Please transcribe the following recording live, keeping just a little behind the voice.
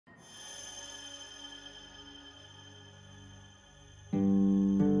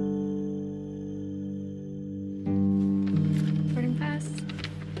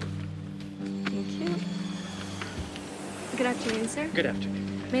afternoon, sir. Good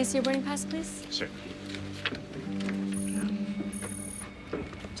afternoon. May I see your boarding pass, please? Certainly.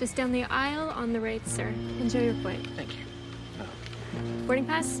 Just down the aisle on the right, sir. Enjoy your flight. Thank you. Boarding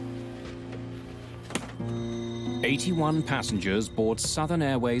pass? 81 passengers board Southern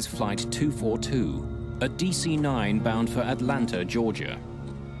Airways Flight 242, a DC-9 bound for Atlanta, Georgia.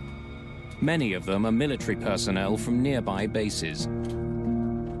 Many of them are military personnel from nearby bases.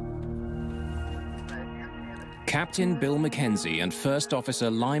 Captain Bill McKenzie and First Officer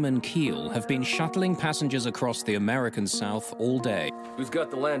Lyman Keel have been shuttling passengers across the American South all day. Who's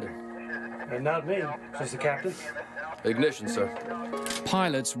got the lander? Not me, says the captain. Ignition, sir.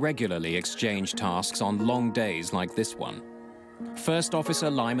 Pilots regularly exchange tasks on long days like this one. First Officer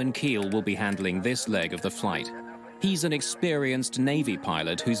Lyman Keel will be handling this leg of the flight. He's an experienced Navy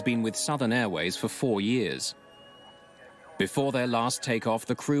pilot who's been with Southern Airways for 4 years. Before their last takeoff,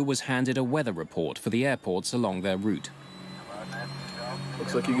 the crew was handed a weather report for the airports along their route.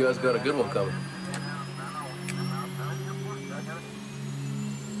 Looks like you guys got a good one coming.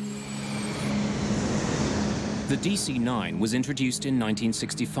 The DC-9 was introduced in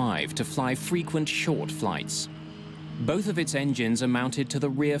 1965 to fly frequent short flights. Both of its engines are mounted to the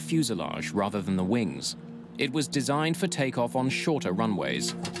rear fuselage rather than the wings. It was designed for takeoff on shorter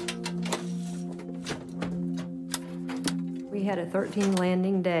runways. We had a 13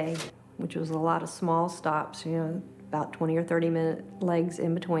 landing day, which was a lot of small stops, about 20 or 30-minute legs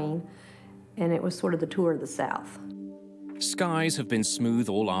in between, and it was sort of the tour of the South. Skies have been smooth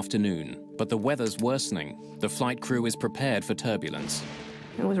all afternoon, but the weather's worsening. The flight crew is prepared for turbulence.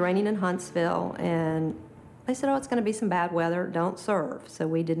 It was raining in Huntsville, and they said, oh, it's going to be some bad weather, don't serve. So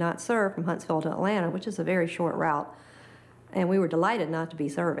we did not serve from Huntsville to Atlanta, which is a very short route, and we were delighted not to be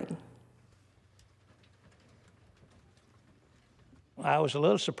serving. I was a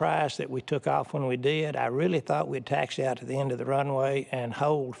little surprised that we took off when we did. I really thought we'd taxi out to the end of the runway and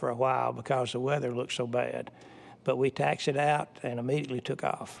hold for a while because the weather looked so bad. But we taxied out and immediately took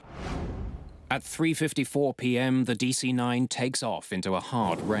off. At 3:54 p.m., the DC-9 takes off into a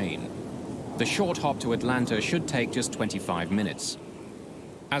hard rain. The short hop to Atlanta should take just 25 minutes.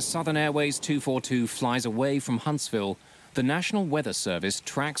 As Southern Airways 242 flies away from Huntsville, the National Weather Service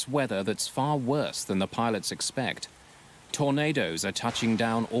tracks weather that's far worse than the pilots expect. Tornadoes are touching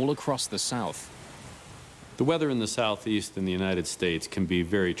down all across the South. The weather in the Southeast in the United States can be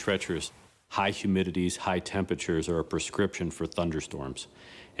very treacherous. High humidities, high temperatures are a prescription for thunderstorms.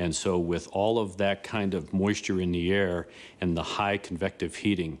 And so with all of that kind of moisture in the air and the high convective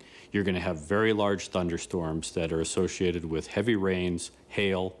heating, you're going to have very large thunderstorms that are associated with heavy rains,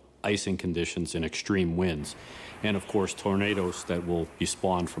 hail, icing conditions, and extreme winds. And of course, tornadoes that will be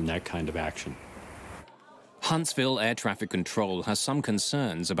spawned from that kind of action. Huntsville Air Traffic Control has some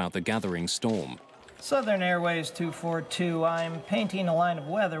concerns about the gathering storm. Southern Airways 242, I'm painting a line of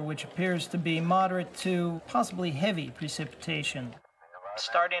weather which appears to be moderate to possibly heavy precipitation,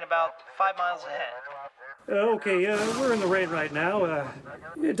 starting about 5 miles ahead. Okay, we're in the rain right now.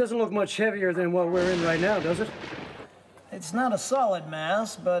 It doesn't look much heavier than what we're in right now, does it? It's not a solid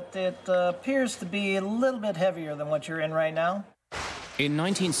mass, but it appears to be a little bit heavier than what you're in right now. In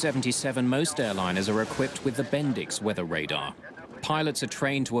 1977, most airliners are equipped with the Bendix weather radar. Pilots are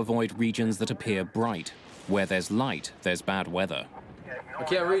trained to avoid regions that appear bright. Where there's light, there's bad weather. I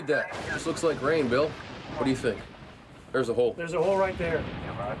can't read that. This looks like rain, Bill. What do you think? There's a hole. There's a hole right there.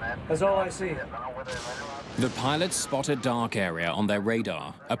 That's all I see. The pilots spot a dark area on their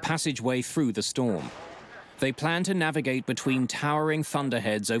radar, a passageway through the storm. They plan to navigate between towering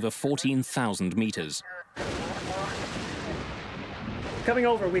thunderheads over 14,000 meters. Coming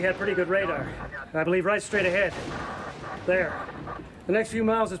over, we had pretty good radar. I believe right straight ahead. There. The next few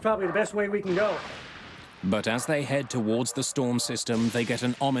miles is probably the best way we can go. But as they head towards the storm system, they get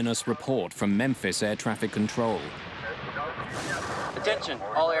an ominous report from Memphis Air Traffic Control. Attention,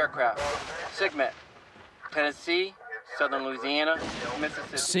 all aircraft. SIGMET. Tennessee, Southern Louisiana,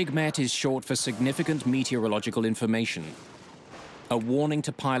 Mississippi. SIGMET is short for Significant Meteorological Information. A warning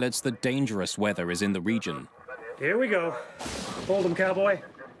to pilots that dangerous weather is in the region. Here we go. Hold them, cowboy.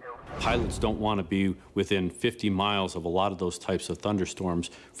 Pilots don't want to be within 50 miles of a lot of those types of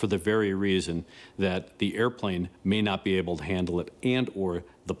thunderstorms for the very reason that the airplane may not be able to handle it, and or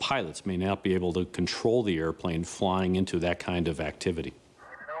the pilots may not be able to control the airplane flying into that kind of activity.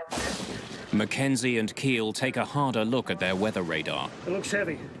 McKenzie and Keel take a harder look at their weather radar. It looks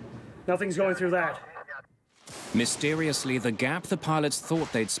heavy. Nothing's going through that. Mysteriously, the gap the pilots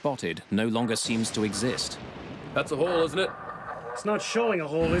thought they'd spotted no longer seems to exist. That's a hole, isn't it? It's not showing a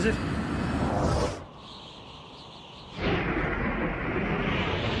hole, is it?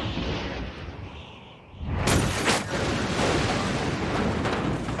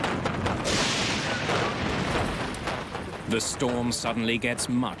 The storm suddenly gets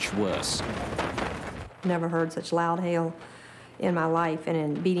much worse. Never heard such loud hail in my life, and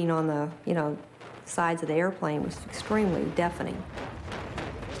in beating on the, sides of the airplane was extremely deafening.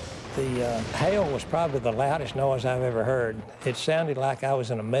 The hail was probably the loudest noise I've ever heard. It sounded like I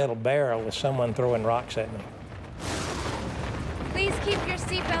was in a metal barrel with someone throwing rocks at me. Please keep your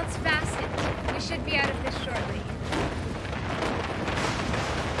seatbelts fastened. We should be out of this shortly.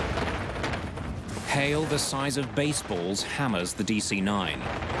 Hail the size of baseballs hammers the DC-9,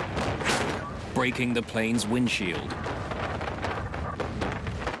 breaking the plane's windshield.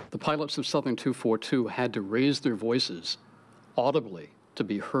 The pilots of Southern 242 had to raise their voices audibly to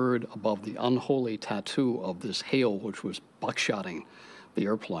be heard above the unholy tattoo of this hail, which was buckshotting the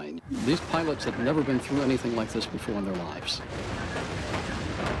airplane. These pilots had never been through anything like this before in their lives.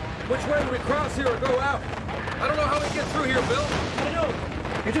 Which way do we cross here or go out? I don't know how we get through here, Bill. I know.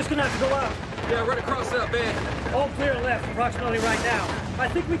 You're just gonna have to go out. Yeah, right across that bend. All clear left, approximately right now. I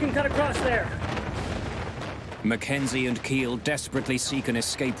think we can cut across there. Mackenzie and Keel desperately seek an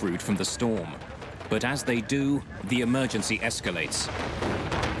escape route from the storm. But as they do, the emergency escalates.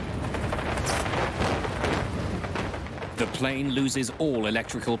 The plane loses all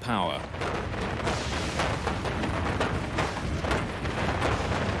electrical power.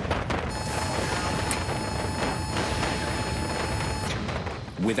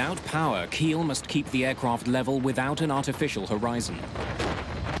 Without power, Keel must keep the aircraft level without an artificial horizon.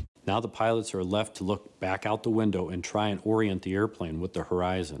 Now the pilots are left to look back out the window and try and orient the airplane with the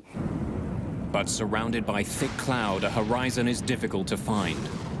horizon. But surrounded by thick cloud, a horizon is difficult to find.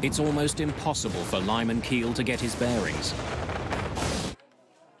 It's almost impossible for Lyman Keel to get his bearings.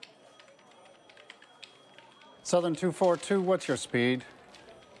 Southern 242, what's your speed?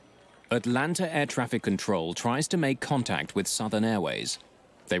 Atlanta Air Traffic Control tries to make contact with Southern Airways.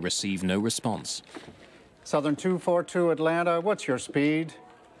 They receive no response. Southern 242, Atlanta, what's your speed?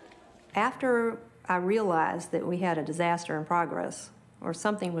 After I realized that we had a disaster in progress, or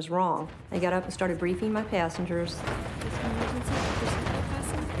something was wrong, I got up and started briefing my passengers.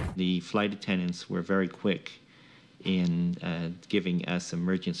 The flight attendants were very quick in giving us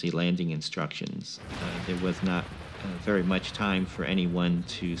emergency landing instructions. There was not very much time for anyone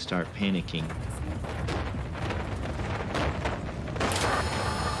to start panicking.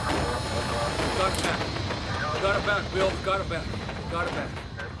 Got it back. Got it back, Bill. Got it back. Got it back.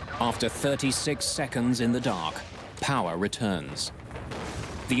 After 36 seconds in the dark, power returns.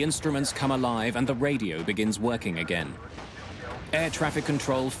 The instruments come alive and the radio begins working again. Air traffic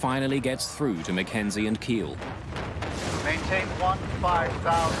control finally gets through to Mackenzie and Keel. Maintain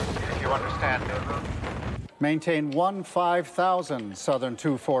 15,000 if you understand me. Maintain 15,000, Southern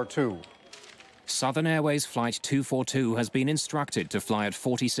 242. Southern Airways Flight 242 has been instructed to fly at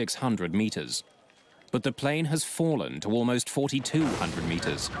 4,600 meters. But the plane has fallen to almost 4,200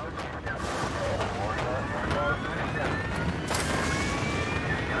 meters.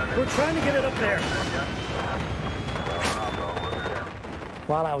 We're trying to get it up there.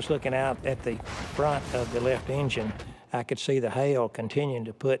 While I was looking out at the front of the left engine, I could see the hail continuing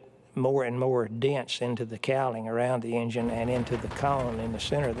to put more and more dents into the cowling around the engine and into the cone in the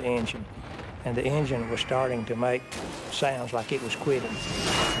center of the engine. And the engine was starting to make sounds like it was quitting.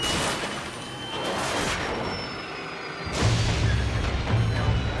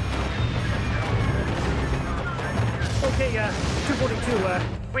 Okay,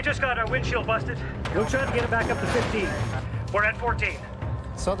 242, we just got our windshield busted. We'll try to get it back up to 15. We're at 14.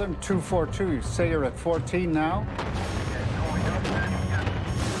 Southern 242, you say you're at 14 now?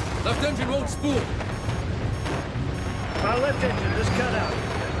 Left engine won't spool. Our left engine just cut out.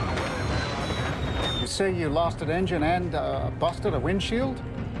 You say you lost an engine and busted a windshield?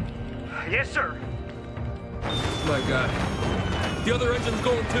 Yes, sir. My God. The other engine's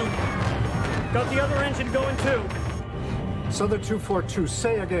going too. Got the other engine going too. Southern 242,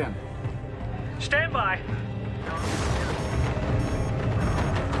 say again. Stand by.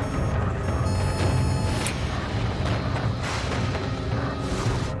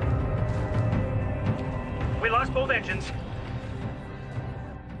 We lost both engines.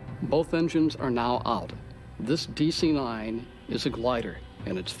 Both engines are now out. This DC-9 is a glider,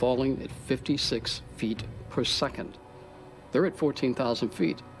 and it's falling at 56 feet per second. They're at 14,000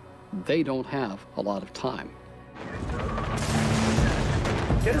 feet. They don't have a lot of time.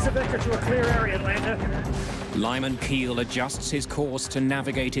 Get us a vector to a clear area, Atlanta. Lyman Keel adjusts his course to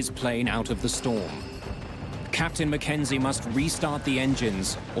navigate his plane out of the storm. Captain Mackenzie must restart the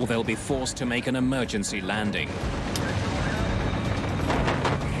engines, or they'll be forced to make an emergency landing.